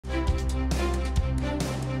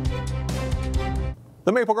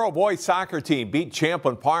The Maple Grove boys soccer team beat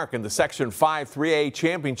Champlin Park in the Section 5 3A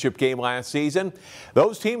championship game last season.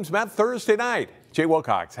 Those teams met Thursday night. Jay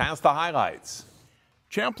Wilcox has the highlights.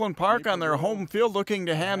 Champlin Park on their home field looking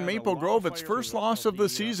to hand Maple Grove its first loss of the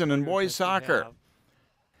season in boys soccer.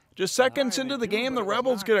 Just seconds into the game, the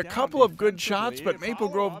Rebels get a couple of good shots, but Maple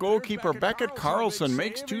Grove goalkeeper Beckett Carlson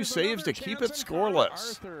makes two saves to keep it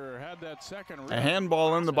scoreless. A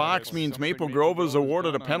handball in the box means Maple Grove is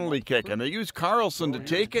awarded a penalty kick, and they use Carlson to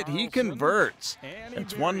take it. He converts.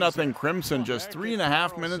 It's 1-0 Crimson just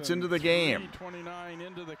 3.5 minutes into the game.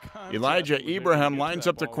 Elijah Ibrahim lines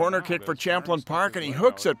up the corner kick for Champlin Park, and he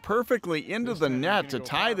hooks it perfectly into the net to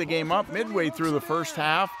tie the game up midway through the first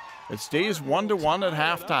half. It stays 1-1 at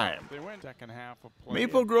halftime.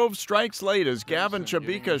 Maple Grove strikes late as Gavin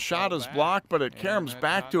Chabica's shot is blocked, but it caroms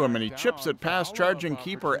back to him and he chips it past charging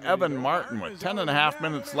keeper Evan Martin with 10.5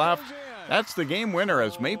 minutes left. That's the game winner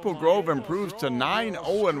as Maple Grove improves to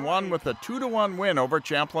 9-0-1 with a 2-1 win over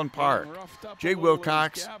Champlin Park. Jay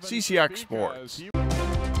Wilcox, CCX Sports.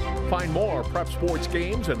 Find more prep sports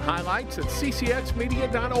games and highlights at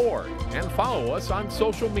ccxmedia.org and follow us on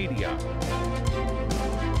social media.